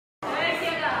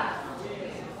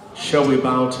Shall we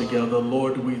bow together?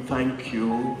 Lord, we thank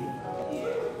you.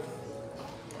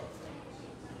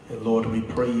 And Lord, we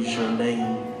praise your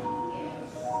name.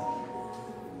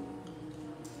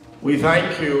 We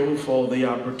thank you for the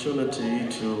opportunity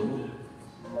to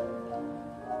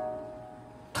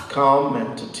come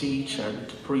and to teach and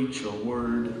to preach your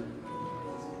word.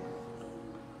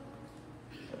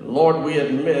 And Lord, we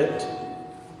admit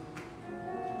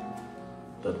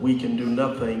that we can do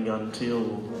nothing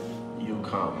until you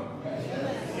come.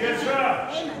 Yes,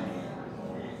 sir.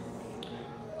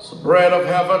 So bread of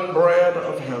heaven, bread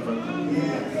of heaven.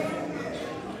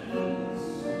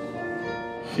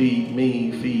 Feed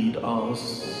me, feed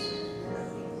us,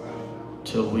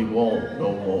 till we want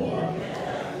no more.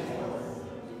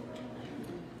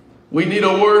 We need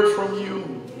a word from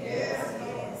you.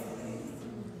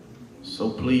 So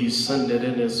please send it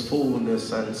in its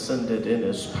fullness and send it in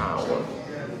its power.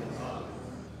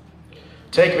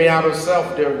 Take me out of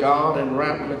self, dear God, and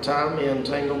wrap me, tie me, and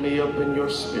tangle me up in your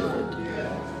spirit.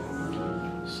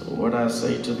 So what I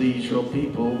say to these, your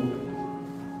people,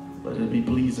 let it be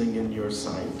pleasing in your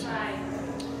sight.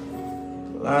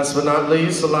 Last but not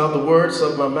least, allow the words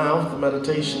of my mouth, the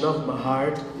meditation of my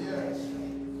heart,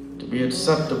 to be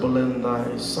acceptable in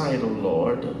thy sight, O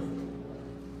Lord.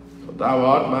 For thou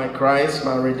art my Christ,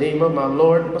 my Redeemer, my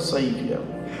Lord, my Savior.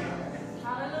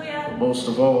 Hallelujah. But most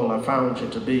of all, I found you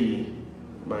to be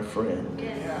my friend.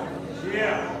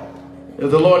 Yeah. If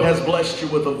the Lord has blessed you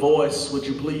with a voice, would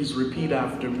you please repeat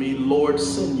after me? Lord,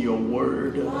 send your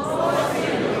word. Lord,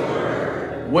 send your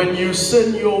word. When you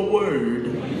send your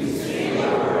word,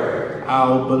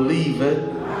 I'll believe it.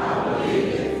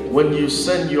 When you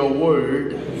send your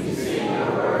word,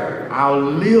 I'll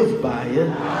live by it.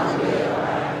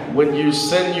 When you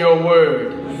send your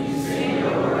word,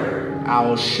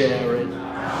 I'll share it.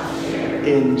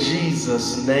 In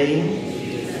Jesus' name.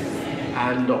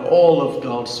 And all of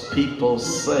God's people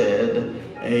said,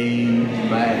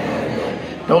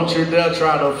 amen. Don't you dare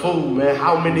try to fool me.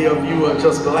 How many of you are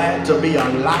just glad to be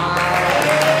alive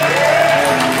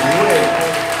and well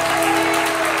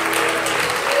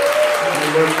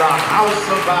and in the house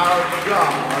of our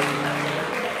God?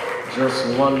 Just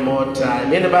one more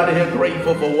time. Anybody here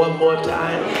grateful for one more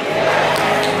time?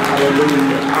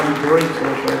 Hallelujah. I'm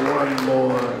grateful for one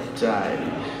more time.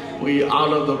 We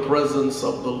honor the presence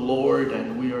of the Lord,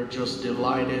 and we are just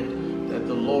delighted that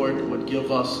the Lord would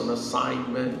give us an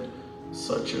assignment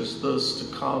such as this to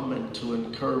come and to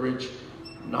encourage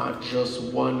not just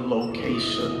one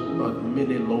location, but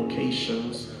many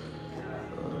locations,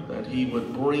 that he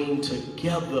would bring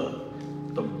together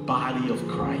the body of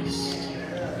Christ.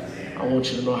 I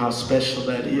want you to know how special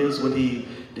that is when he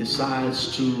decides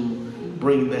to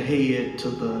bring the head to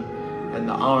and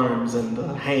the arms and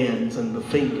the hands and the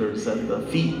fingers and the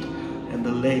feet and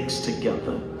the legs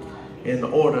together in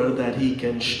order that he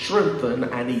can strengthen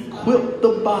and equip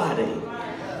the body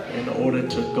in order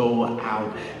to go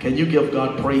out. Can you give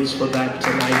God praise for that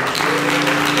tonight?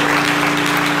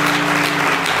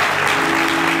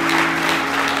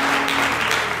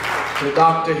 To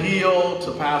Dr. Hill,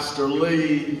 to Pastor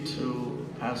Lee, to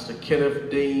Pastor Kenneth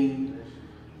Dean,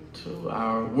 to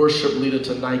our worship leader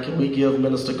tonight, can we give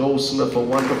Minister Goldsmith a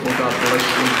wonderful God bless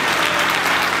you.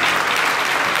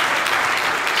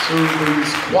 To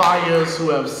these choirs who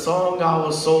have sung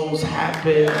our souls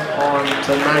happy on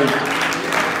tonight.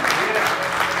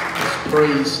 This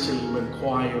praise team and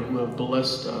choir who have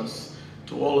blessed us.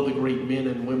 To all of the great men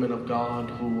and women of God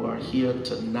who are here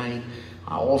tonight.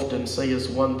 I often say it's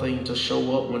one thing to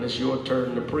show up when it's your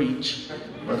turn to preach,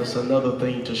 but it's another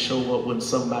thing to show up when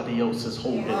somebody else is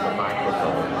holding the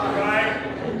microphone.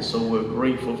 And so we're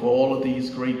grateful for all of these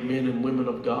great men and women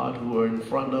of God who are in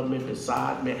front of me,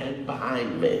 beside me, and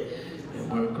behind me.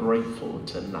 And we're grateful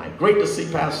tonight. Great to see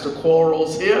Pastor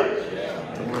Quarles here.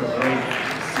 And we're grateful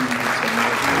to see you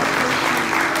tonight.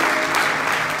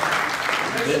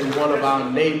 Then one of our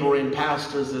neighboring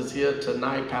pastors is here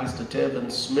tonight, Pastor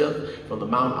Tevin Smith from the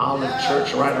Mount Olive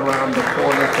Church right around the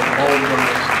corner from Long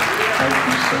Branch. Thank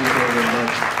you so very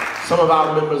much. Some of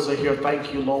our members are here.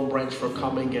 Thank you, Long Branch, for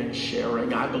coming and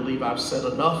sharing. I believe I've said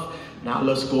enough. Now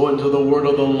let's go into the word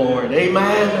of the Lord.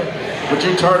 Amen. Would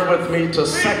you turn with me to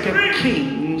 2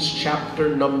 Kings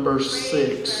chapter number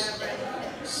 6.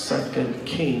 2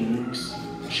 Kings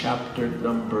chapter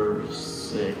number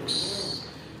 6.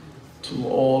 To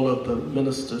all of the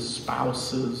ministers'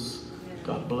 spouses,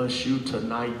 God bless you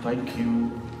tonight. Thank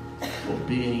you for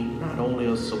being not only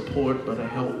a support but a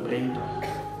helpmate.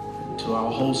 And to our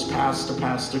host pastor,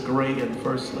 Pastor Greg, and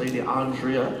First Lady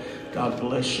Andrea, God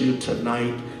bless you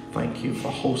tonight. Thank you for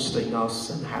hosting us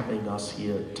and having us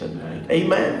here tonight.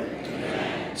 Amen.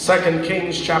 2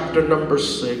 Kings chapter number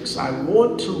 6. I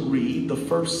want to read the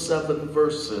first 7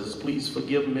 verses. Please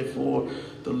forgive me for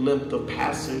the length of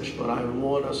passage, but I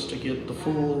want us to get the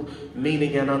full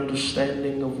meaning and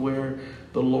understanding of where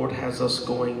the Lord has us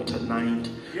going tonight.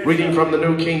 Reading from the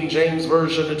New King James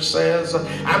Version, it says,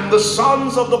 "And the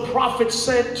sons of the prophet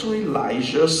said to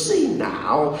Elijah, See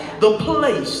now, the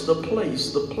place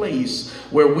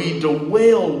where we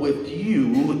dwell with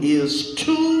you is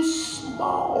too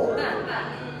small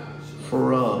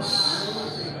for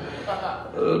us.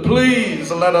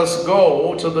 Please let us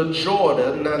go to the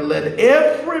Jordan and let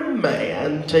every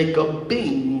man take a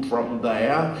beam from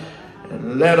there,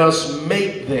 and let us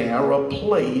make there a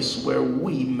place where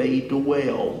we may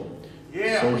dwell."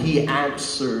 So he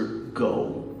answered,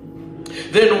 "Go."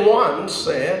 Then one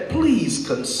said, "Please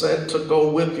consent to go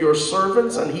with your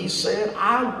servants." And he said,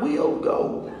 "I will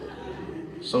go."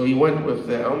 So he went with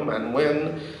them, and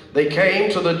when they came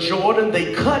to the Jordan,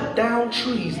 they cut down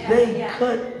trees.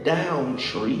 Cut down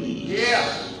trees.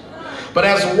 But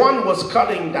as one was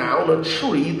cutting down a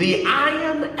tree, the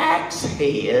iron axe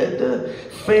head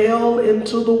fell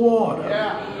into the water.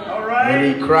 And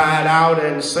he cried out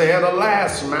and said,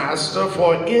 "Alas, master,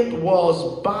 for it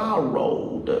was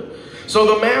borrowed." So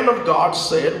the man of God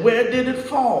said, "Where did it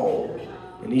fall?"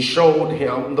 And he showed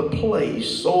him the place.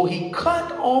 So he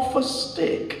cut off a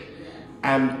stick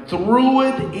and threw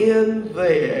it in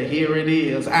there. Here it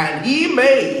is. And he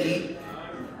made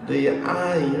the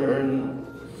iron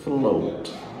float.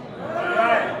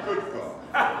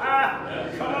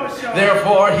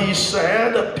 Therefore he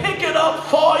said, "Pick it up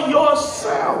for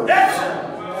yourself."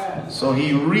 So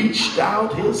he reached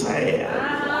out his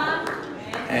hand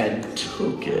and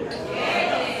took it.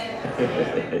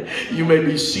 You may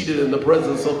be seated in the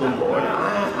presence of the Lord.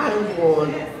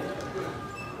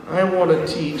 I want to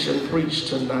teach and preach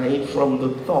tonight from the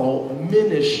thought,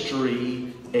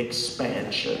 ministry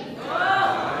expansion.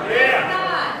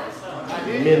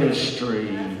 Ministry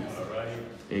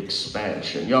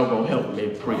expansion. Y'all gonna help me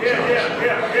preach.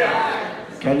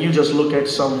 Can you just look at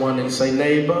someone and say,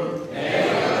 "Neighbor,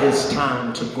 it's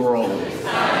time to grow"?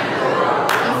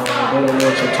 I don't know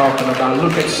what you're talking about.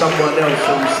 Look at someone else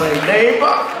and say,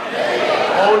 "Neighbor,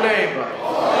 oh neighbor,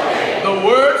 the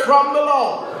word from the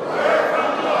Lord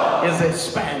is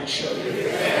expansion."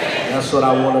 That's what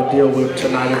I want to deal with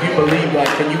tonight. If you believe that,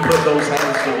 can you put those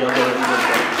hands together and lift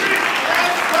them?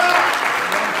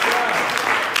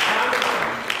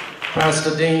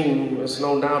 Pastor Dean, there's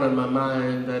no doubt in my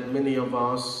mind that many of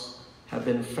us have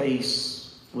been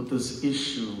faced with this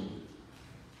issue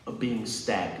of being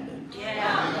stagnant.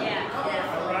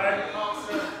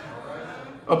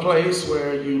 A place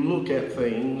where you look at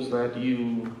things that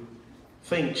you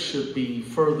think should be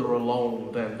further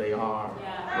along than they are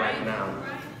right now.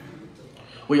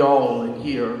 We all in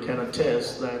here can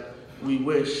attest that we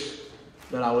wish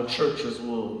that our churches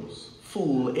was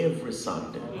full every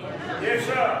Sunday. Yes,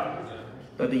 sir.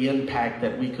 That the impact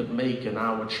that we could make in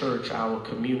our church, our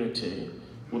community,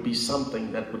 would be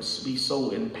something that would be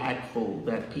so impactful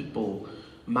that people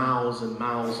miles and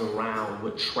miles around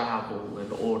would travel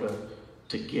in order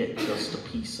to get just a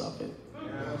piece of it.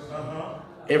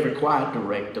 Every choir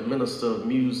director, minister of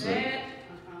music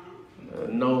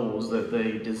knows that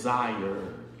they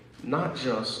desire not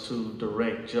just to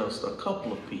direct just a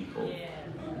couple of people,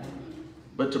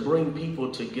 but to bring people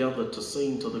together to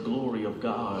sing to the glory of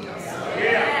God.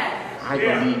 I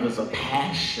believe is a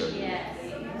passion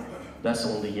that's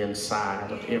on the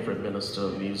inside of every minister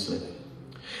of music.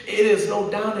 It is no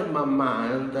doubt in my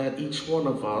mind that each one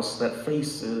of us that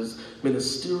faces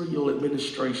ministerial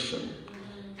administration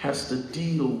has to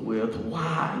deal with,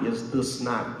 why is this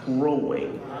not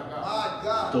growing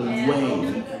the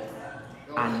way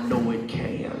I know it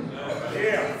can?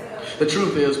 The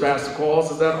truth is, Pastor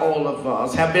Qualls, is that all of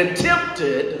us have been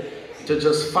tempted to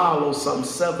just follow some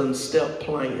 7-step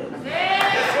plan.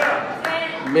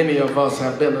 Many of us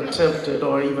have been attempted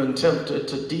or even tempted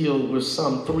to deal with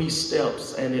some 3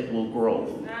 steps and it will grow.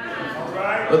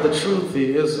 But the truth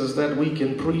is that we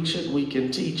can preach it, we can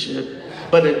teach it,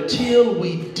 but until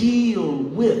we deal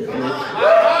with it,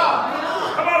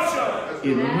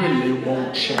 it really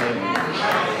won't change.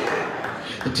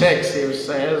 The text here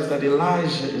says that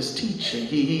Elijah is teaching.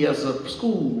 He has a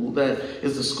school that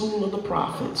is the school of the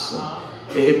prophets.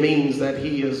 It means that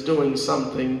he is doing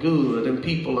something good, and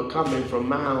people are coming from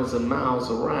miles and miles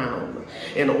around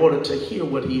in order to hear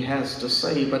what he has to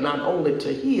say, but not only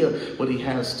to hear what he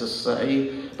has to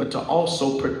say, but to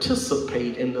also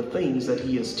participate in the things that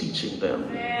he is teaching them.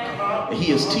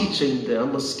 He is teaching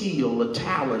them a skill, a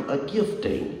talent, a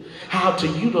gifting, how to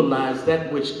utilize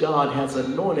that which God has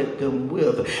anointed them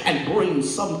with and bring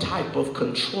some type of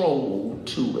control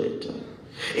to it.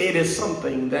 It is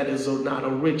something that is not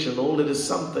original. It is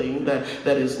something that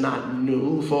is not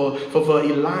new. For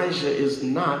Elijah is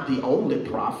not the only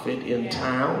prophet in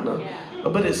town.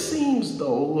 But it seems,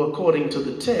 though, according to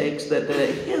the text, that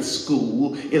his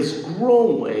school is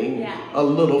growing a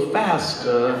little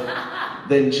faster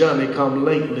than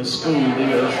Johnny-come-lately school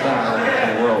is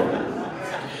down the road.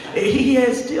 He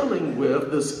is dealing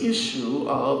with this issue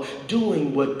of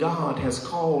doing what God has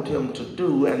called him to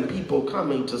do and people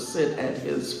coming to sit at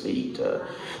his feet.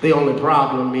 The only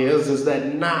problem is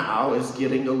that now it's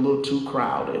getting a little too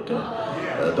crowded.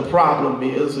 The problem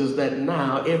is that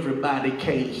now everybody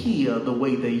can't hear the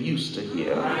way they used to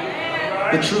hear.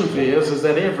 The truth is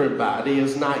that everybody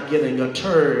is not getting a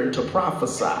turn to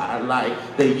prophesy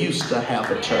like they used to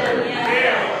have a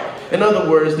turn. In other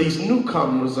words, these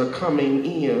newcomers are coming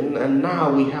in, and now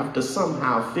we have to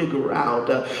somehow figure out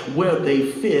where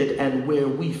they fit and where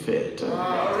we fit.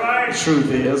 The truth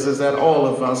is that all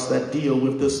of us that deal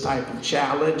with this type of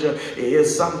challenge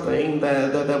is something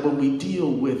that when we deal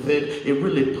with it, it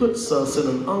really puts us in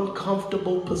an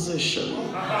uncomfortable position.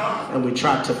 And we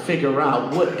try to figure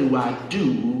out, what do I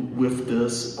do with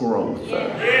this growth?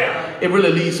 It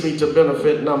really leads me to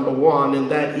benefit number one, and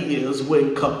that is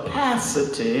when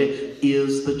capacity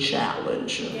is the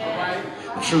challenge.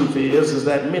 The truth is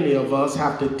that many of us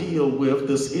have to deal with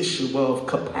this issue of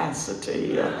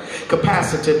capacity.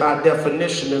 Capacity, by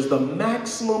definition, is the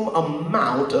maximum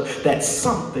amount that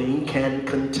something can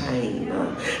contain.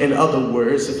 In other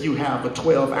words, if you have a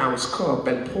 12-ounce cup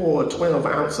and pour 12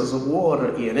 ounces of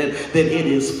water in it, then it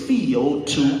is filled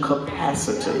to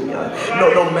capacity.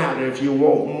 No matter if you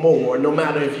want more, no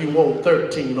matter if you want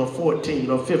 13 or 14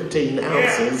 or 15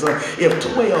 ounces,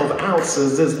 if 12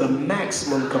 ounces is the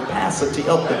maximum capacity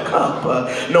of the cup,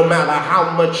 no matter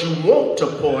how much you want to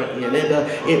pour in it,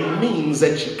 it means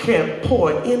that you can't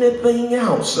pour anything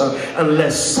else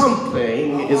unless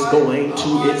something is going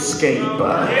to escape.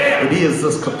 It is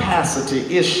this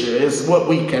capacity issue. It's what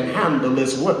we can handle.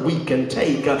 It's what we can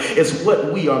take. It's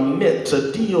what we are meant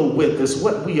to deal with. It's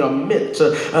what we are meant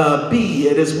to be.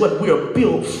 It is what we are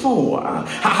built for.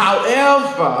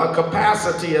 However,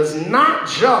 capacity is not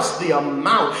just the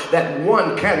amount that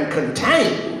one can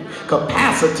contain.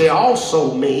 Capacity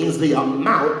also means the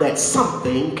amount that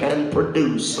something can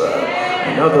produce.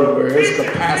 In other words,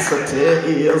 capacity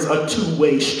is a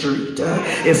two-way street.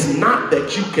 It's not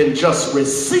that you can just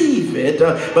receive it,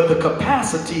 but the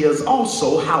capacity is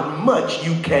also how much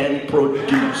you can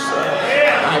produce.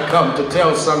 I come to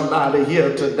tell somebody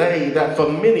here today that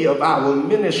for many of our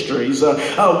ministries,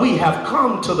 we have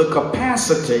come to the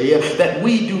capacity that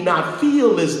we do not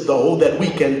feel as though that we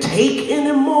can take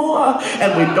anymore,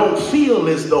 and we don't feel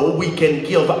as though we can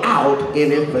give out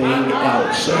anything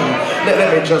else.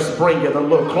 Let me just bring it a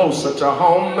little closer to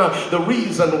home. The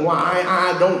reason why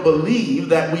I don't believe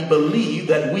that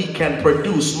we can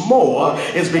produce more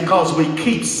is because we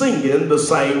keep singing the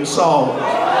same song.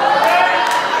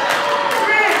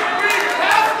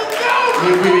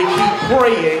 We keep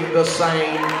praying the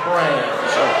same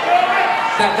prayers.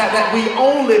 That we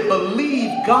only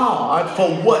believe God for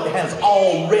what has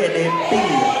already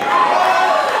been.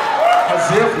 As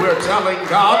if we're telling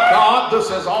God, God, this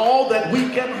is all that we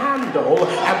can handle,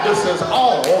 and this is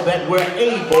all that we're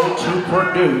able to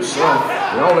produce.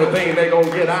 The only thing they're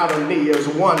going to get out of me is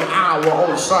 1 hour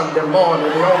on Sunday morning.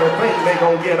 The only thing they're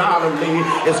going to get out of me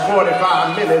is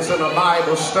 45 minutes in a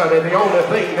Bible study. The only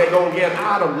thing they're going to get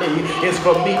out of me is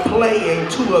for me playing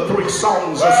 2 or 3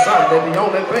 songs a Sunday. The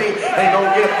only thing they're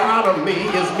going to get out of me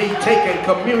is me taking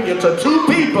communion to 2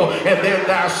 people, and then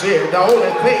that's it. The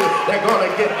only thing they're going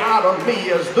to get out of me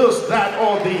is this, that,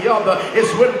 or the other.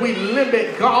 It's when we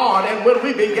limit God, and when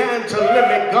we began to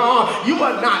limit God, you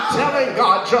are not telling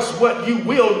God just what you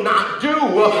will not do.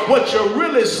 What you're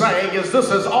really saying is,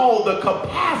 this is all the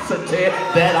capacity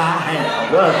that I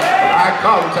have. I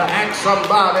come to ask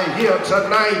somebody here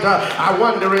tonight, I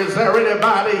wonder, is there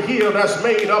anybody here that's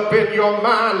made up in your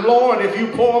mind, Lord, if you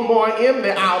pour more in me,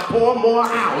 I'll pour more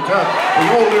out. The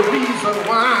only reason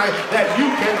why that you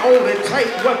can only take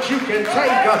what you can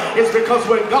take is because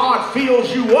when God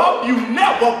fills you up, you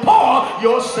never pour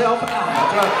yourself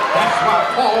out. That's why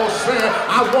Paul said,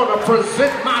 I want to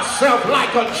present myself like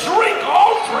a drink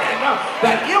offering friend,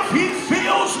 that if he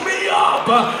fills me up,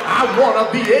 I want to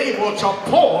be able to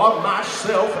pour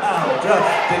myself out.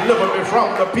 Deliver me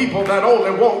from the people that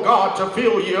only want God to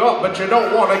fill you up, but you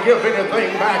don't want to give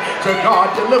anything back to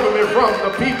God. Deliver me from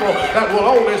the people that will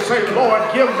only say, Lord,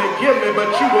 give me, but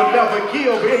you will never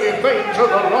give anything to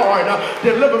the Lord.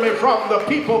 Deliver me from the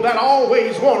people that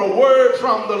always want a word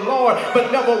from the Lord,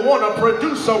 but never want to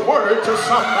produce a word to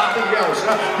somebody else.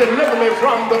 Deliver me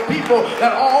from the people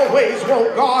that always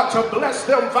want God to bless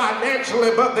them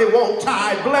financially, but they won't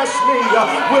tithe. Bless me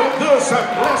with this and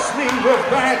bless me with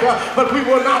that, but we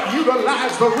will not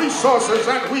utilize the resources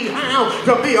that we have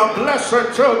to be a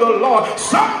blessing to the Lord.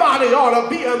 Somebody ought to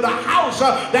be in the house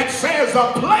that says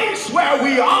the place where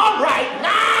we are right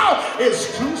now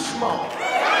is too small.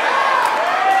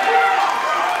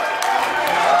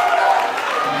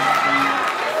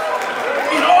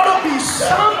 It ought to be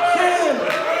something.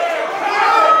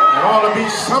 There ought to be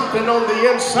something on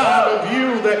the inside of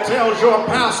you that tells your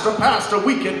pastor,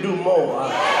 we can do more.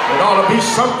 There ought to be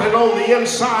something on the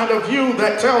inside of you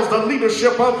that tells the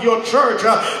leadership of your church,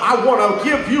 I want to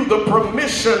give you the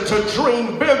permission to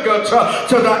dream bigger, to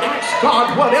ask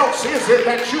God, what else is it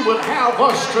that you would have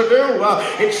us to do?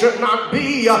 It should not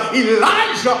be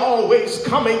Elijah always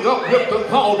coming up with the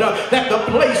thought that the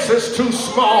place is too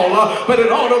small, but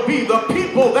it ought to be the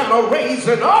people that are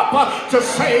raising up to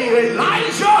say,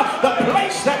 Elijah, the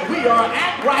place that we are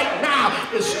at right now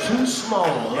is too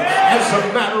small. As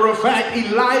a matter of fact,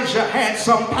 Elijah had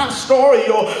some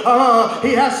pastoral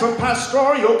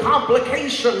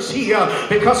complications here,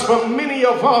 because for many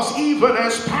of us, even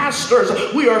as pastors,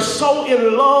 we are so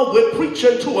in love with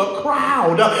preaching to a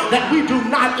crowd that we do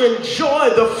not enjoy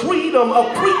the freedom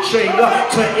of preaching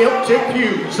to empty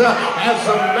pews. As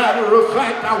a matter of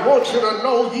fact, I want you to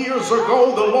know, years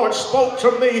ago the Lord spoke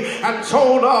to me and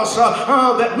told us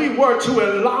that we were to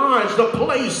enlarge the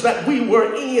place that we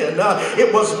were in.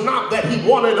 It was not that he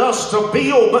wanted us to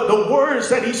build, but the words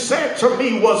that he said to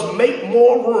me was make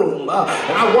more room.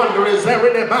 And I wonder, is there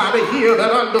anybody here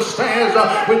that understands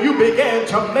when you begin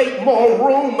to make more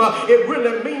room, it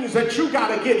really means that you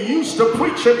got to get used to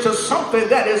preaching to something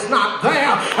that is not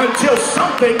there until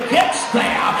something gets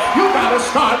there. You got to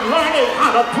start learning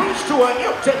how to preach to an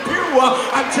empty pew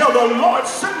until the Lord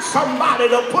sends somebody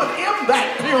to put in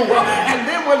that pew. And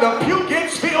then when the pew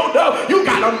gets filled up, you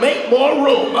got to make more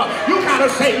room. You got to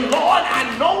say, Lord, I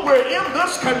know we're in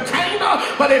this container,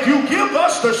 but if you give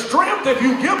us the strength, if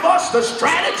you give us the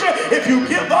strategy, if you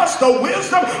give us the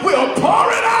wisdom, we'll pour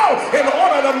it out in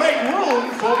order to make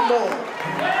room for more.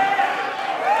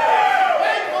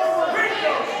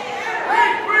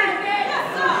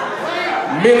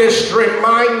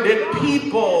 Ministry-minded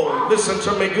people, listen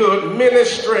to me good,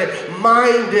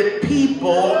 ministry-minded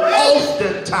people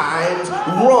oftentimes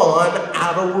run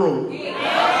out of room.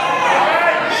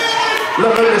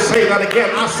 Let me say that again.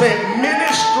 I said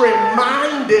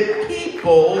ministry-minded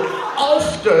people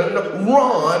often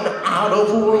run out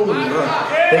of room.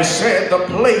 They said the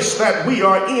place that we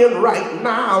are in right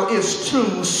now is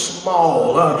too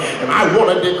small. And I want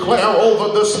to declare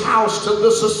over this house to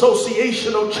this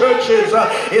association of churches,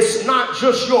 it's not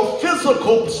just your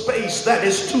physical space that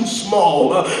is too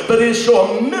small, but it's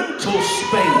your mental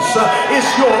space,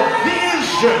 it's your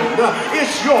vision,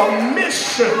 it's your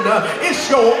mission, it's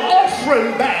your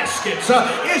offering baskets,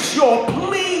 it's your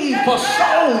plea for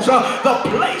souls. The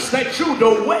place that you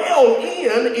dwell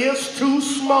in is too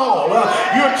small.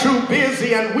 You're too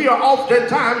busy, and we are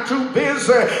oftentimes too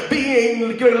busy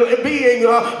being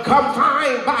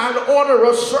confined by an order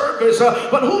of service.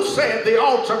 But who said the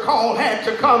altar call had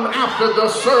to come after the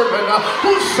sermon?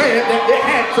 Who said that it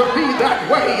had to be that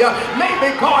way?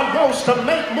 Maybe God wants to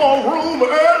make more room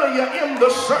earlier in the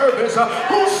service.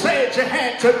 Who said you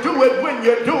had to do it when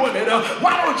you're doing it?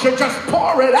 Why don't you just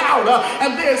pour it out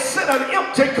and then sit an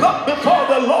empty cup before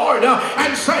the Lord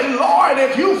and say, Lord,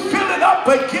 if you fill it up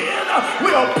again,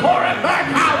 we'll pour it back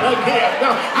out again.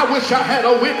 I wish I had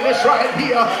a witness right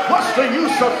here. What's the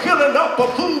use of filling up a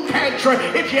food pantry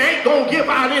if you ain't gonna give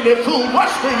out any food?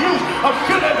 What's the use of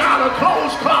filling out a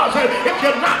clothes closet if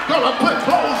you're not gonna put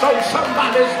clothes on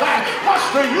somebody's back? What's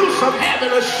the use of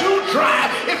having a shoe drive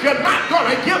if you're not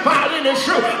gonna give out any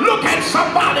shoe? Look at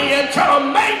somebody and tell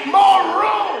them, make more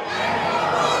room.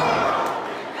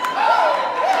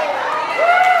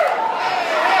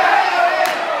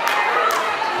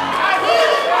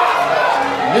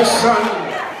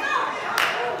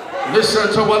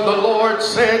 Listen to what the Lord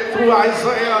said through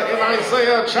Isaiah in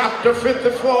Isaiah chapter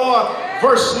 54,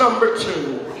 verse number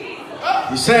 2.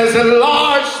 He says,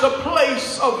 enlarge the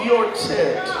place of your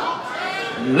tent.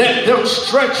 Let them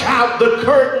stretch out the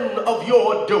curtain of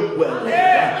your dwelling.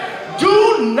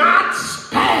 Do not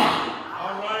spare.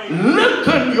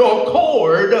 Lengthen your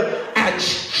cord and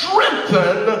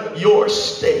strengthen your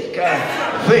stake.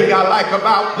 The thing I like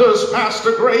about this,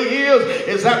 Pastor Gray,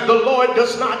 is that the Lord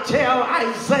does not tell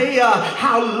Isaiah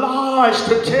how large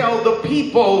to tell the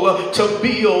people to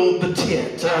build the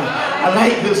tent. I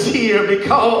like this here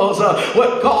because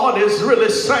what God is really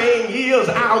saying is,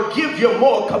 I'll give you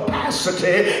more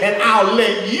capacity and I'll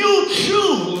let you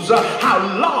choose how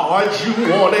large you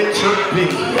want it to be.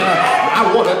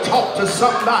 I want to talk to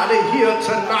somebody here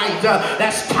tonight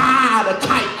that's tired of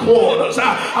tight quarters.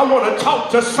 I want to talk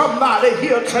to somebody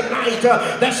here tonight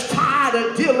that's tired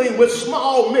of dealing with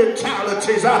small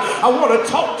mentalities. I want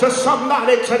to talk to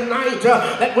somebody tonight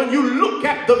that when you look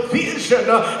at the vision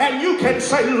and you can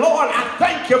say, Lord, I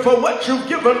thank you for what you've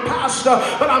given Pastor,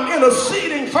 but I'm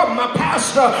interceding from my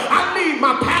pastor. I need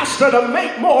my pastor to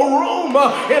make more room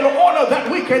in order that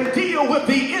we can deal with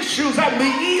the issues and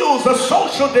the ills, the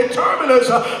social determinants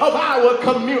of our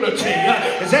community.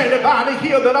 Is there anybody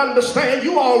here that understand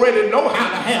you already know how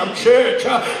to have church?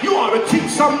 You ought to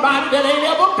teach somebody that ain't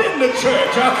ever been to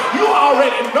church. You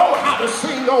already know how to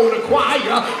sing on the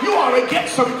choir. You ought to get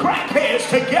some crackheads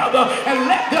together and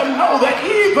let them know that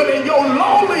even in your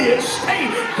loneliest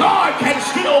state, God can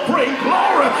still bring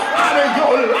glory out of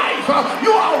your life.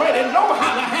 You already know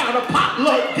how to have a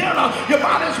potluck dinner. You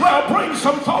might as well bring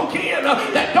some folk in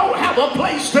that don't have a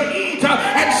place to eat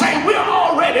and say, we're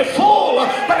already full,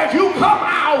 but if you come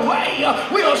our way,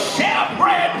 we'll share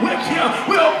bread with you.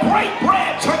 We'll break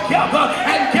bread together.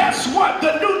 And guess what?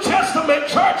 The New Testament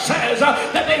church says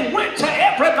that they went to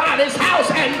everybody's house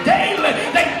and daily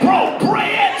they broke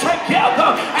bread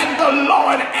together, and the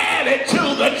Lord added to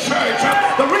the church.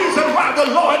 The reason why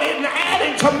the Lord isn't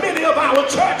adding to many of our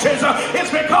churches is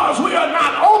because we are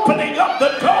not opening up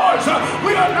the doors.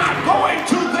 We are not going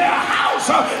to their house.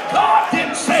 God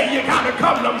didn't say you got to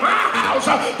come to my house.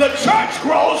 The church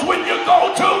grows when you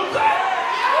go to theirs.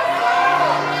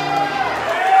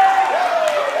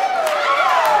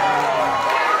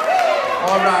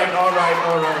 All right.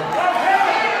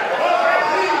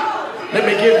 Let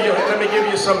me give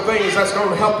you some things that's going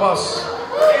to help us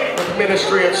with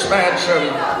ministry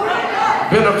expansion.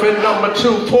 Benefit number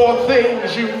 2, 4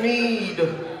 things you need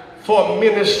for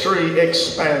ministry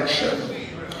expansion.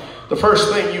 The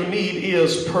first thing you need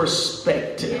is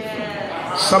perspective.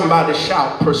 Somebody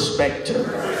shout perspective.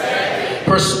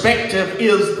 Perspective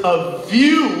is a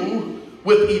view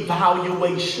with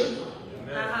evaluation.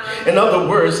 In other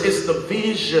words, it's the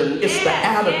vision, it's the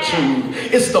attitude,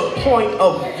 it's the point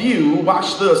of view.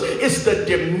 Watch this. It's the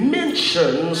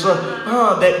dimensions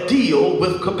that deal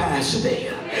with capacity.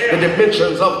 The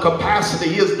dimensions of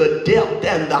capacity is the depth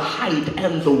and the height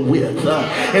and the width.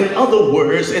 In other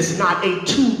words, it's not a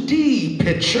 2D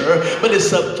picture, but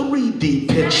it's a 3D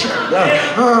picture.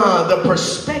 The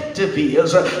perspective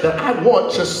is that I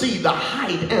want to see the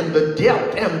height and the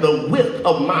depth and the width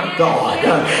of my God.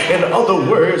 In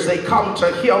other words, they come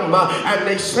to him and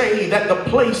they say that the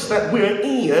place that we're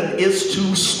in is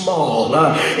too small.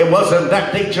 It wasn't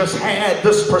that they just had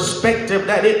this perspective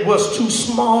that it was too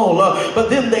small, but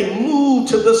then they moved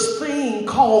to this thing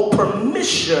called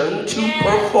permission to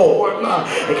perform.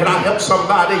 And can I help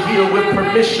somebody here with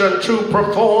permission to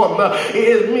perform?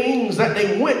 It means that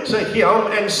they went to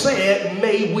him and said,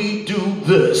 may we do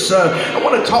this? I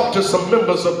want to talk to some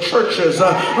members of churches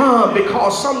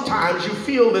because sometimes you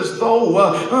feel as though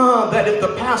that if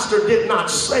the pastor did not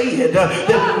say it,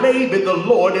 then maybe the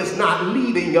Lord is not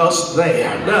leading us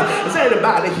there. Is there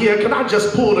anybody here? Can I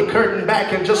just pull the curtain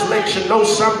back and just let you know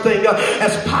something?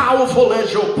 As powerful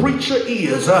as your preacher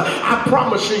is, I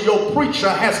promise you your preacher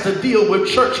has to deal with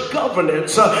church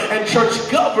governance, and church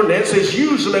governance is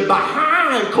usually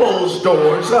behind closed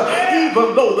doors,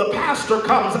 even though the pastor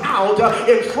comes out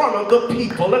in front of the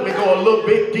people. Let me go a little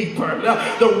bit deeper.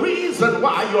 The reason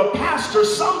why your pastor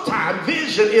sometimes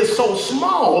vision is so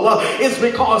small is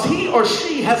because he or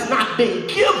she has not been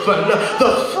given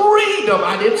the freedom.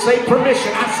 I didn't say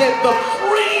permission, I said the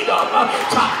freedom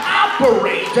to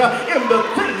operate in the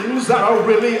things that are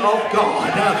really of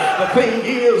God. The thing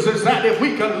is that if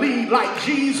we can lead like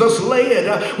Jesus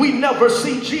led, we never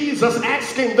see Jesus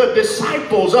asking the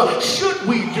disciples, should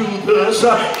we do this?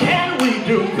 Can we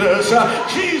do this?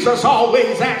 Jesus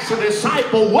always asks the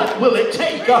disciple, what will it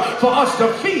take for us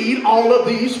to feed all of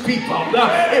these people?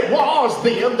 It was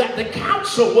then that the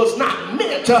counsel was not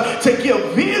meant to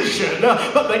give vision,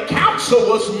 but the counsel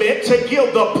was meant to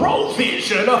give the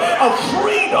provision of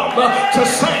freedom to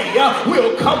say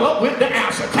we'll come up with the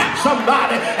answer. Tap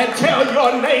somebody and tell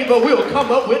your neighbor we'll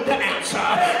come up with the answer.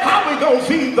 How we gonna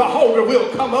feed the hungry?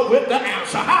 We'll come up with the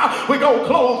answer. How we gonna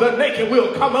clothe the naked?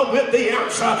 We'll come up with the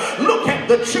answer. Look at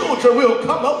the children. We'll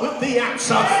come up with the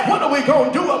answer. What are we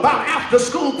gonna do about after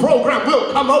school program?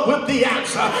 We'll come up with the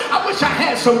answer. I wish I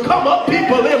had some come up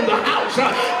people in the house.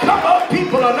 Come up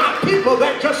people are not people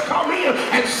that just come in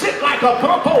and sit like a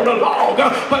bump on a log,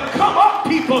 but come up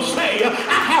people say,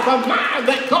 I have a mind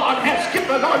that God has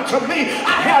given unto me.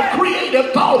 I have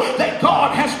creative thought that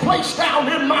God has placed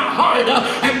down in my heart.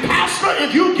 And pastor,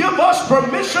 if you give us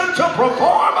permission to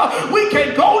perform, we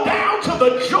can go down to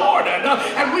the Jordan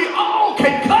and we all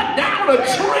can cut down a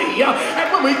tree. And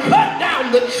when we cut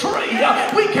down the tree,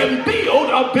 we can build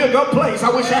a bigger place. I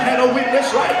wish I had a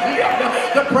witness right here.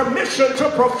 The permission to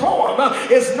perform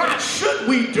is not should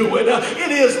we do it.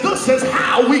 It is this is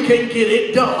how we can get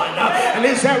it done. And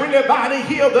is there anybody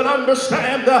here that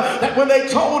understand that when they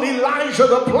told Elijah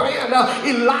the plan,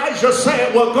 Elijah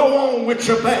said, well, go on with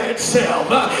your bad self.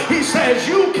 He says,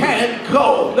 you can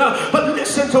go. But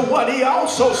listen to what he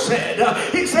also said.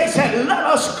 He said, let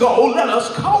us go, let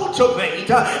us cultivate,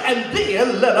 and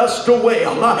then let us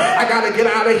dwell. I got to get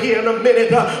out of here in a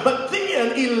minute. But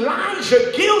then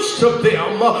Elijah gives to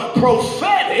them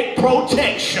prophetic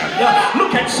protection.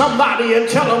 Look at somebody and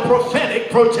tell them prophetic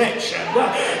protection.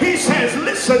 He says,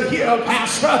 listen here,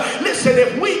 pastor. Listen,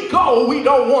 if we go, we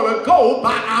don't want to go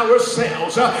by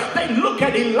ourselves. They look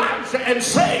at Elijah and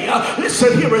say,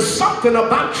 listen, here is something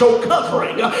about your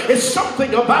covering. It's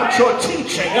something about your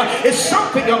teaching. It's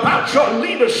something about your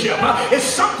leadership. It's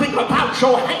something about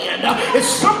your hand. It's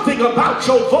something about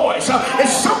your voice.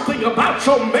 It's something about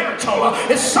your mantle.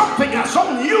 It's something that's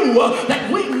on you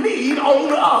that we need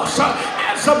on us.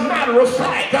 As a matter of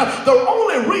fact, the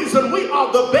only reason we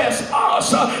are the best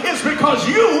us is because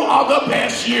you are the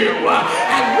best you.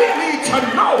 And we need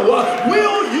to know,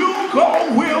 will you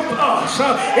go with us?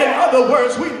 In other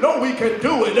words, we know we can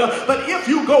do it, but if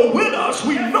you go with us,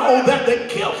 we know that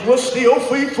the gift will still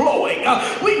free flowing.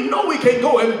 We know we can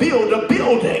go and build a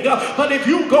building, but if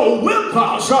you go with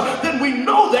us, then we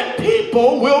know that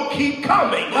people will keep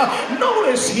coming.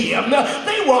 Notice here,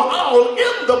 they were all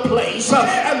in the place,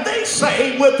 and they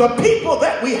say with the people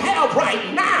that we have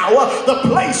right now, the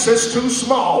place is too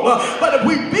small. But if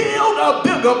we build a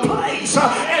bigger place,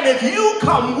 and if you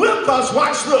come with us,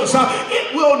 watch this,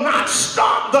 it will not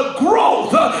stop the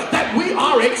growth that we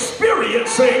are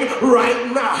experiencing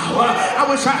right now. I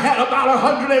wish I had about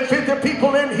 150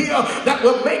 people in here that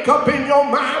will make up in your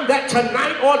mind that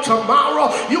tonight or tomorrow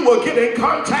you will get in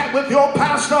contact with your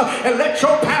pastor and let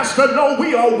your pastor know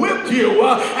we are with you.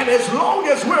 And as long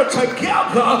as we're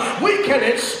together, we can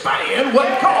expand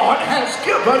what God has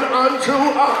given unto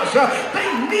us. They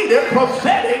needed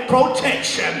prophetic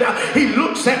protection. He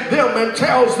looks at them and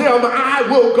tells them, I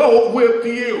will go with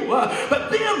you.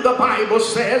 But then the Bible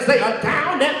says they are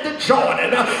down at the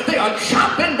Jordan. They are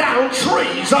chopping down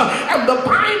trees. And the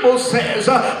Bible says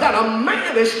that a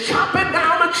man is chopping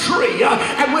down a tree.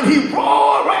 And when he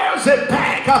roars it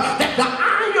back, that the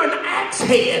iron axe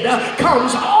head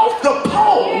comes off the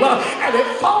pole and it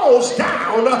falls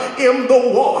down in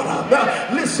the water.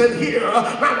 Listen here,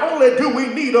 not only do we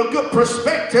need a good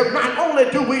perspective, not only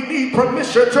do we need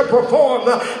permission to perform,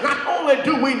 not only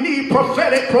do we need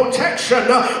prophetic protection,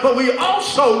 but we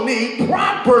also need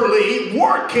properly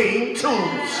working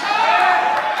tools.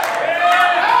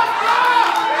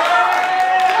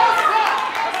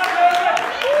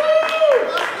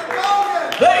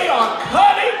 They are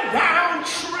cutting down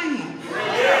trees,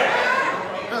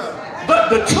 but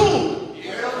the tool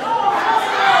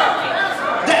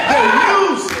that they're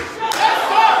using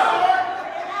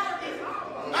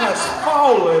has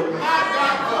fallen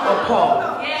apart.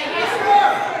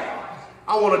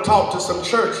 I want to talk to some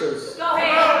churches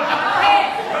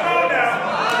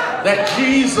that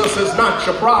Jesus is not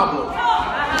your problem,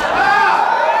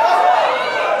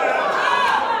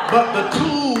 but the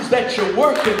tools that you're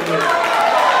working with,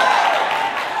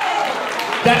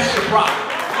 that's your problem.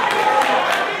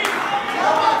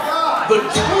 The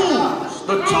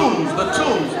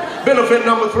tools. Benefit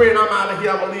number 3, and I'm out of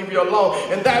here, I'm going to leave you alone,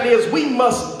 and that is we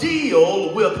must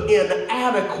deal with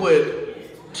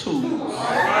inadequate tools.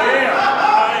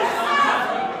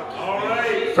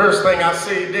 First thing I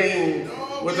see Dean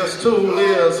with this tool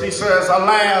is, he says,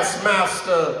 alas,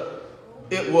 master,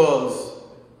 it was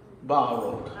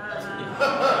borrowed.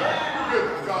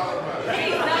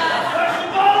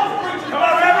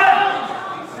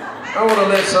 I want to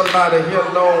let somebody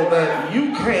here know that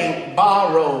you can't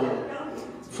borrow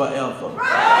forever.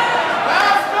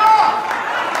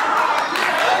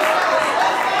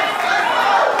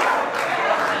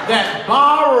 that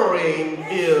borrowing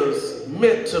is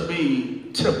meant to be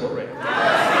temporary.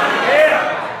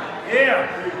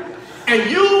 And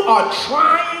you are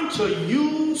trying to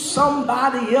use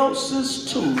somebody else's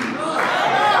tools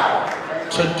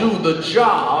to do the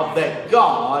job that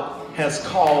God has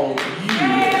called you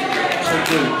to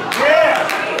do.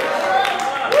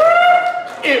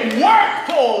 It worked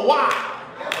for a while,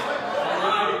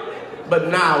 but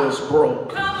now it's broke.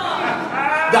 The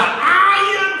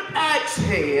iron axe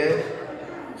head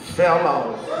fell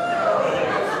off.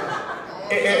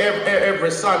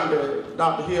 Every Sunday,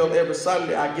 Dr. Hill, every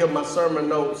Sunday I give my sermon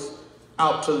notes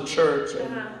out to the church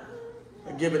and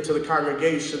I give it to the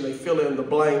congregation. They fill in the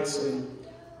blanks, and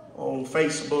on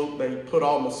Facebook they put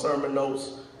all my sermon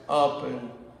notes up,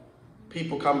 and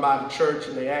people come by the church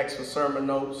and they ask for sermon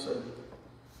notes. And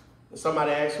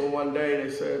somebody asked me one day, they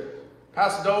said,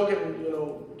 Pastor Dogan,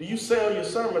 do you sell your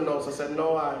sermon notes? I said,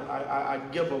 no, I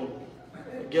give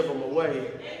them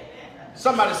away.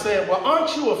 Somebody said, well,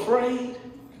 aren't you afraid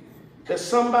that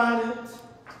somebody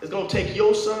is going to take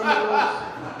your sermon notes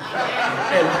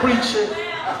and preach it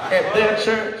at their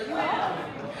church?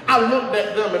 I looked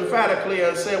at them emphatically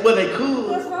and said, well, they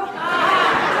could.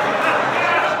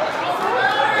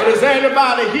 But is there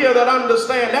anybody here that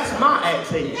understands that's my axe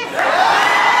head?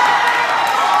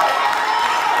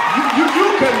 You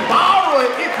can borrow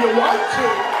it if you want to.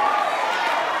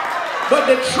 But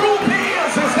the truth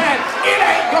is that it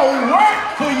ain't going to work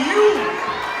for you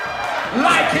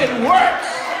like it works.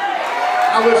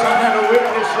 I wish I had a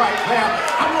witness right there.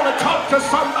 I want to talk to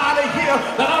somebody here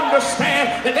that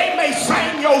understands that they may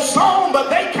sing your song, but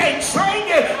they can't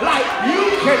sing it like you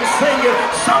can sing it.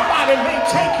 Somebody may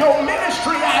take your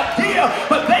ministry idea,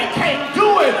 but they can't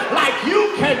do it like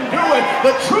you can do it.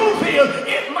 The truth is,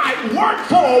 it might work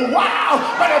for a while,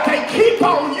 but if they keep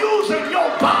on using your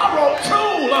borrowed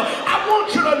tool, I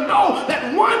want you to know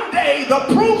that one day the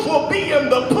proof will be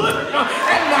in the pudding,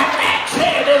 and the axe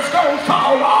head is going to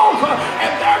fall off,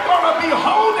 and they're going to be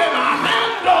holding a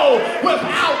handle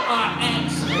without an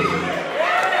axe head.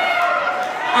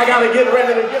 I got to get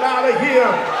ready to get out of here.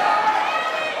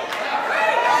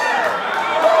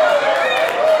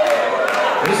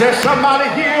 Is there somebody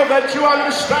here that you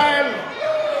understand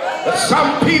that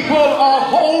some people are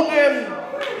holding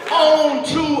on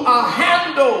to a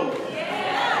handle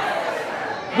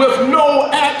with no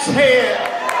axe head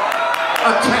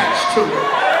attached to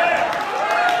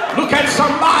it? Look at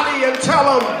somebody and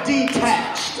tell them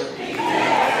detached.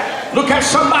 Look at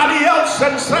somebody else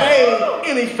and say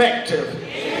ineffective.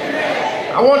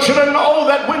 I want you to know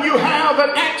that when you have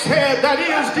an axe head that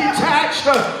is detached,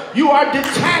 you are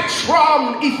detached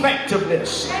from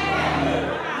effectiveness.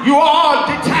 You are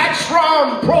detached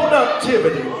from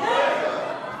productivity.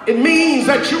 It means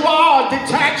that you are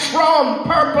detached from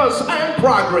purpose and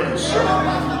progress.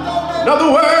 In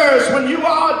other words, when you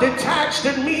are detached,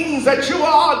 it means that you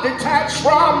are detached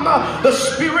from the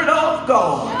Spirit of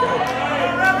God.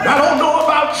 I don't know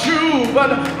about you,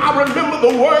 but I remember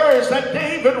the words that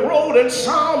David wrote in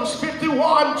Psalms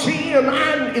 51, 10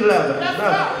 and 11.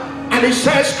 And he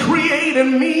says, create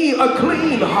in me a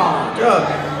clean heart,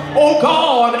 O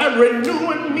God, and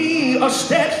renew in me a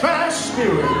steadfast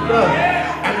spirit.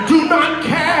 And do not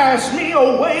cast me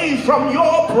away from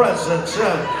your presence.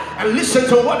 And listen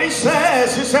to what he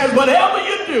says. He says, whatever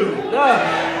you do,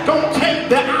 don't take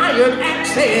the iron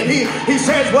axe head. He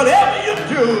says, whatever you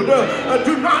do,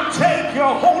 do not take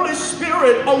your Holy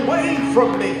Spirit away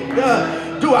from me.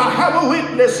 Do I have a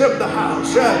witness in the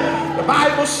house? The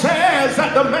Bible says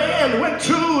that the man went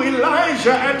to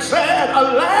Elijah and said,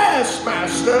 alas,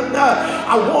 master,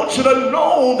 I want you to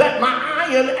know that my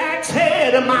iron axe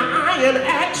head and my iron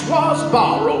axe was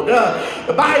borrowed.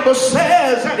 The Bible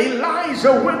says that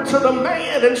Elijah went to the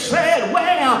man and said,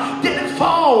 where did it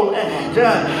fall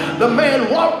at? The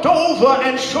man walked over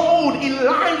and showed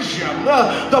Elijah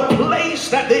the place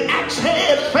that the axe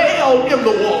head fell in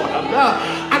the water.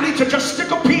 I need to just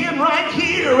stick a pin right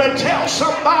here and tell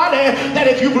somebody that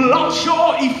if you've lost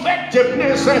your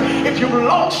effectiveness, if you've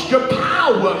lost your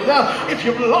power, if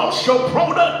you've lost your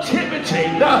productivity,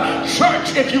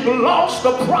 church, if you've lost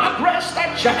the progress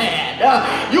that you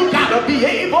had, you got to be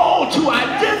able to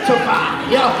identify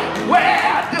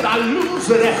where did I lose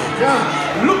it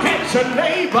at? Look at your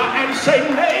neighbor and say,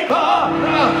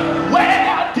 neighbor,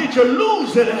 where did you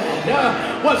lose it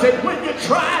at? Was it when you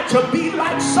tried to be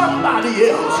like somebody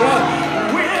else?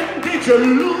 When did you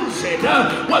lose it?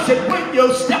 Was it when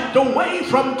you stepped away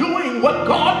from doing what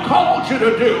God called you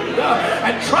to do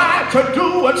and tried to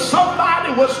do what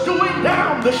somebody was doing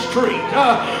down the street?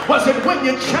 Was it when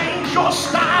you changed your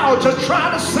style to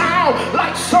try to sound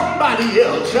like somebody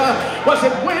else? Was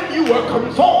it when you were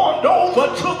conformed over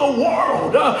to the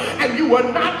world and you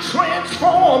were not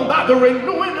transformed by the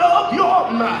renewing of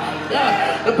your mind?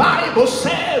 The Bible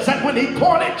says that when he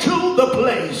pointed to the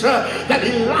place that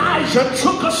Elijah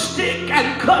took a stick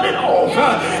and cut it off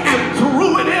and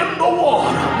threw it in the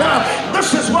water. Now,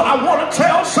 this is what I want to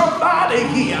tell somebody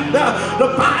here.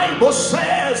 The Bible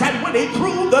says that when he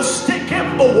threw the stick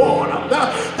in the water,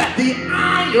 that the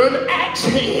iron axe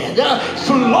head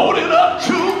floated up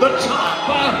to the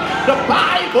top. The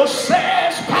Bible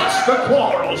says, Pastor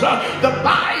Quarles, the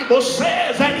Bible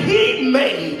says that he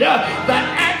made the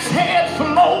axe head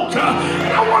float.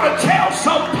 And I want to tell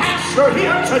some pastor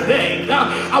here today,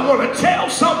 I want to tell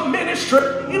some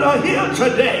minister here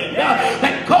today,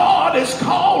 that God is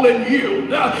calling you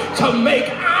to make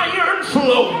iron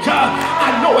float.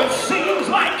 I know it seems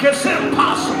like it's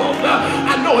impossible.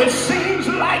 I know it seems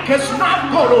like it's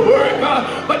not going to work,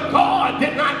 but God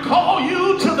did not call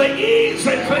you to the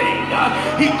easy thing.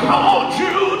 He called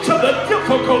you to the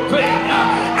difficult thing,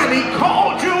 and he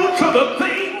called you to the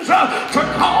things to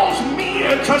cause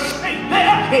men to shake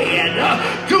their head.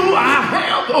 Do I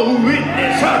have a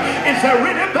witness? Is there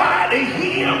anybody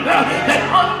here that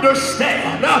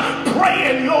understand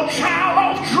praying your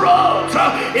child off drugs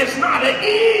is not an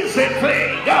easy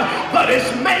thing, but it's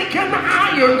making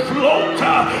iron float,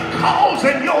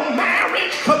 causing your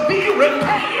marriage to be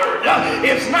repaired?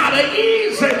 It's not an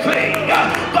easy thing,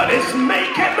 but it's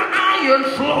making iron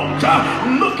float.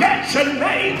 Look at your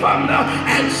neighbor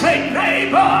and say,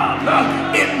 neighbor,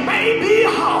 it may be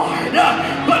hard,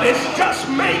 but it's just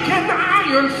making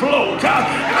iron float.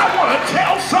 And I want to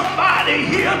tell somebody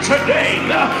here today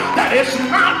that it's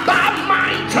not by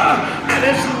might and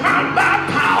it's not by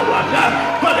power,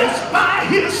 but it's by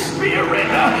his spirit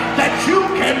that you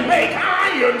can make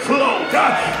iron float.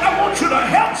 I want you to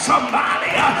help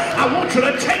somebody. I want you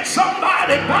to take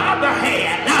somebody by the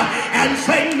hand and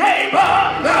say, neighbor,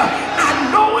 I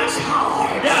know it's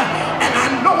hard and I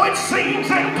know it seems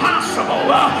impossible,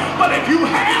 but if you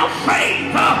have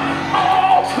faith,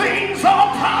 all things are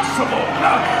possible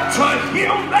to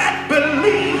him that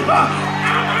believe.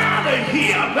 I'm out of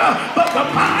here, but the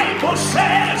Bible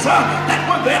says that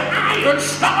when the iron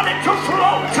started to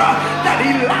float, that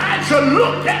Elijah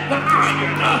looked at the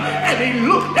iron and he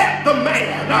looked at the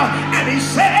man and he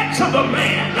said to the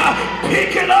man,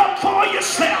 pick it up for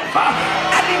yourself.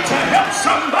 I need to help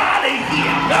somebody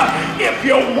here. If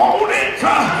you want it,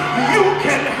 you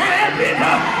can have it.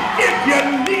 If you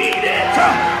need it,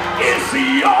 it's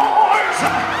yours.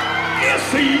 It's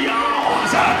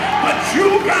yours. But you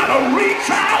gotta reach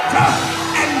out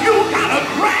and you gotta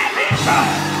grab it.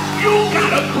 You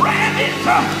gotta grab it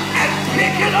and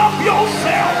pick it up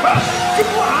yourself. Do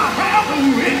I have a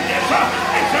witness?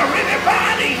 Is there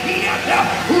anybody here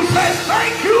who says,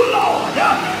 thank you, Lord?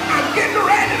 I'm getting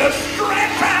ready to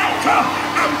stretch out.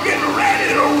 I'm getting ready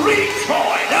to reach for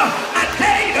it. I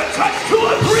dare you to touch 2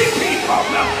 or 3 people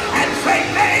and say,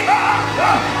 neighbor,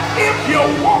 if you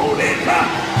want it,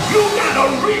 you gotta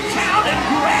reach out and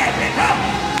grab it.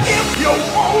 If you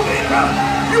want it,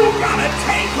 you gotta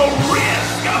take a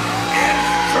risk and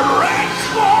stretch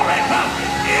for it.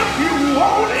 If you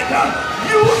want it,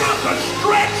 you have to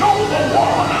stretch over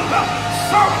water.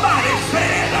 Somebody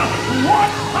said,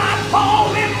 once I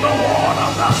fall in the water,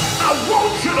 I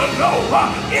want you to know,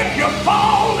 if you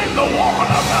fall in the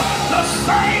water, the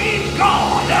same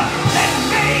God that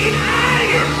made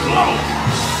iron float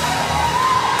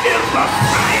is the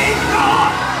same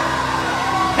God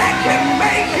that can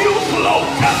make you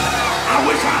float. I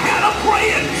wish I had a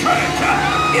praying church.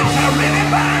 Is there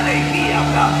anybody here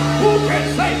who can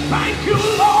say, thank you,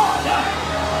 Lord?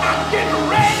 I'm getting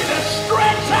ready to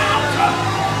stretch out.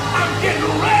 I'm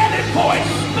getting ready for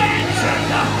expansion.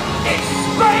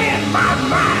 Expand my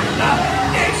mind.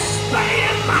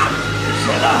 Expand my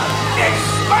vision.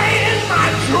 Expand my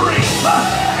dream.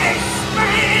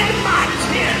 Expand my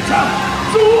tent.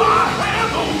 Do I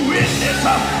have a witness?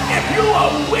 If you're a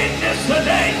witness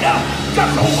today,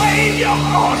 just wave your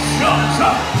arms.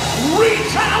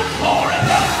 Reach out for it.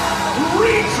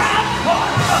 Reach out for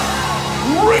it.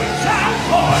 Reach out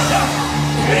for it.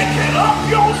 Pick it up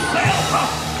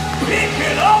yourself. Pick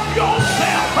it up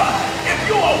yourself. If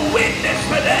you're a witness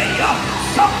today,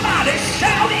 somebody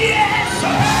shout yes.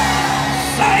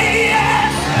 Say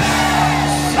yes.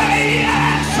 Say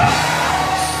yes.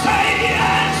 Say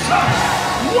yes.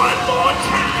 One more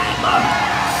time.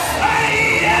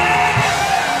 Say yes.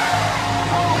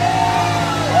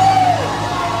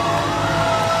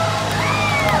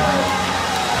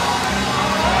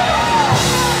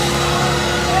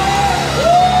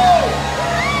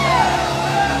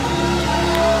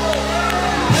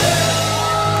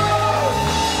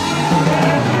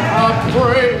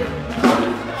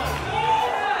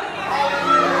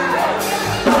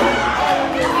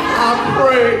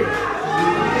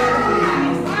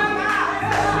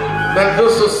 that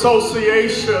this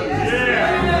association,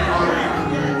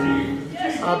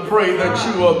 I pray that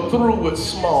you are through with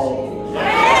small.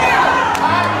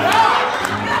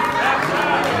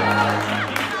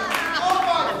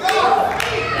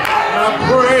 I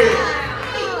pray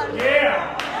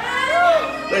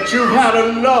that you've had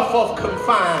enough of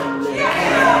confinement.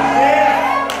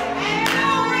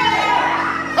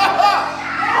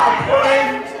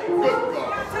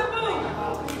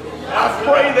 I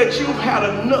pray that you've had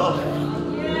enough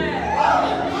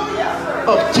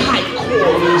of tight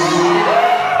quarters.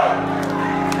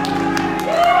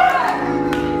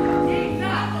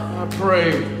 I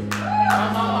pray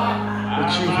that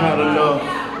you've had enough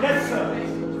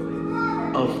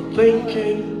of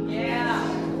thinking,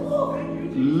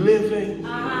 living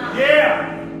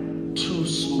too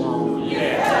small.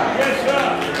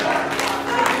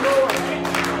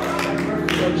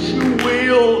 That you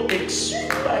will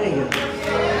expand.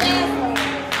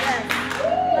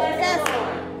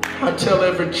 I tell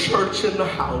every church in the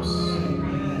house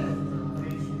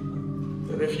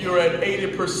that if you're at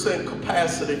 80%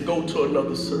 capacity, go to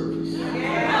another service.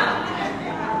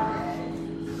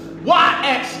 Why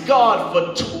ask God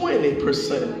for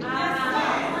 20%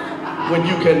 when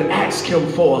you can ask him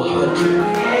for 100?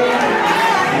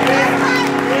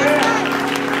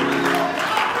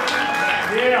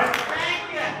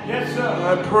 Yes, sir.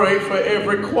 I pray for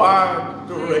every choir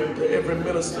director, every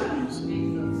minister of music.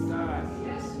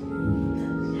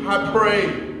 I pray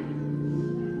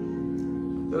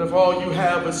that if all you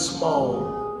have is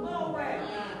small,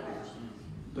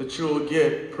 that you'll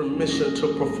get permission to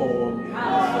perform.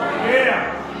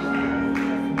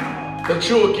 That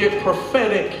you'll get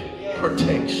prophetic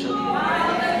protection.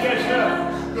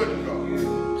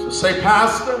 So say,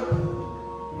 Pastor,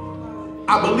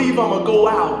 I believe I'm going to go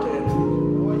out and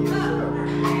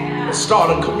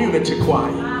start a community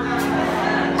choir.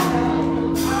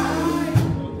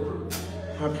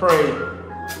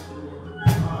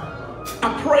 I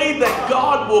pray that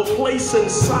God will place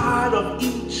inside of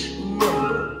each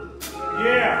member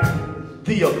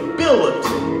the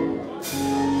ability.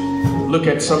 Look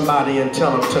at somebody and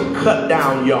tell them to cut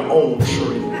down your own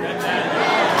tree.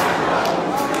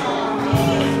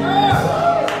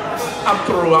 I'm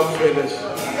through, I'm finished.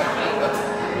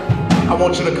 I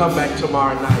want you to come back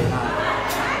tomorrow night.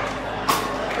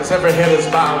 As every head is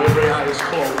bowed, every eye is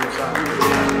closed.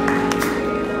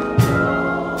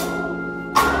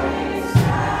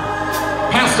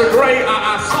 Pastor Gray,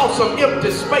 I saw some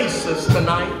empty spaces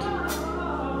tonight.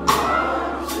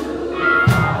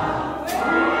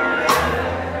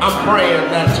 I'm praying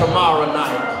that tomorrow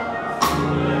night,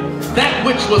 that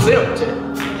which was empty,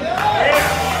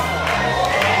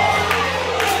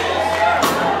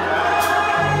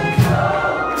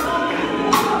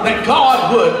 that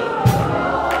God would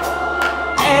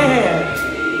add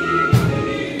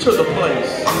to the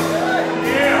place.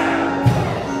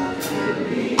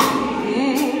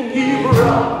 He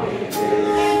brought me.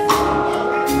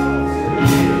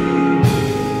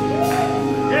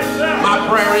 My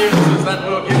prayer is that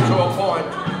we'll get to a point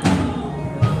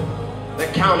that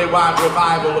Countywide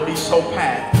Revival will be so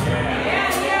packed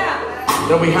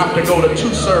that we have to go to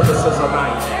 2 services a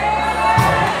night.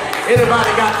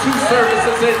 Anybody got 2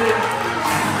 services in you?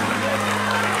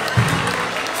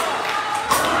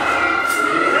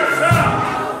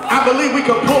 I believe we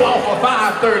can pull off a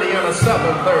 5:30 and a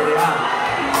 7:30.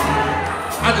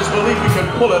 I just believe we can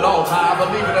pull it off. I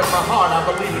believe it in my heart. I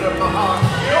believe it in my heart.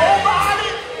 Nobody.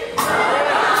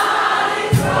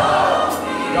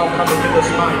 Y'all come and get this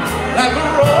mic. Like the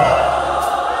road.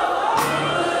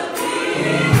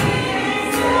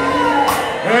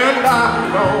 And I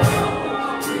know.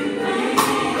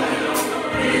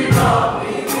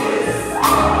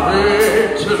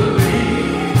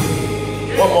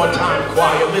 One more time,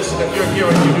 choir. Listen, if you're here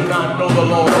and you do not know the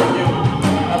Lord, or you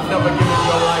have never given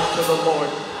your life to the Lord,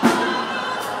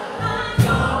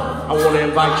 I want to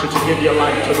invite you to give your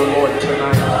life to the Lord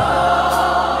tonight.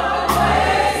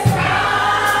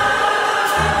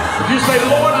 If you say,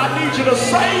 Lord, I need you to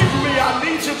save me, I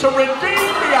need you to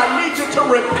redeem me, I need you to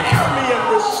repair me and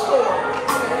restore me.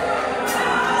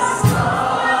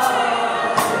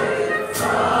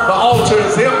 The altar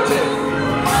is empty.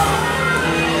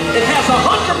 It has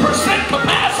 100%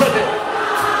 capacity.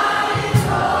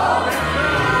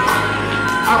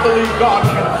 I believe God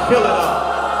can fill it up.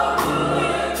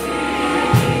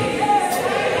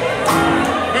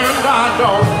 And I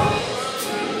believe.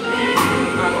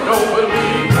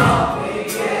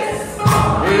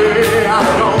 Yeah, I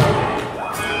know.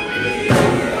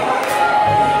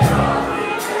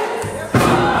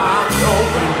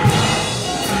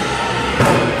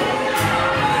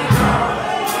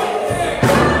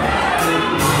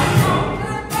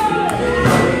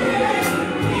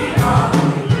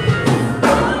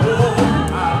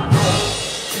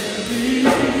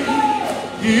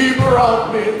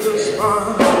 brought me this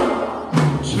far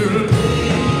to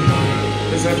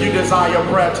listen. If you desire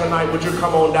prayer tonight, would you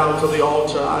come on down to the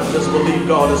altar? I just believe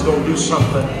God is going to do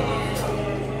something.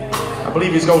 I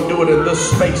believe he's going to do it in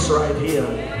this space right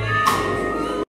here.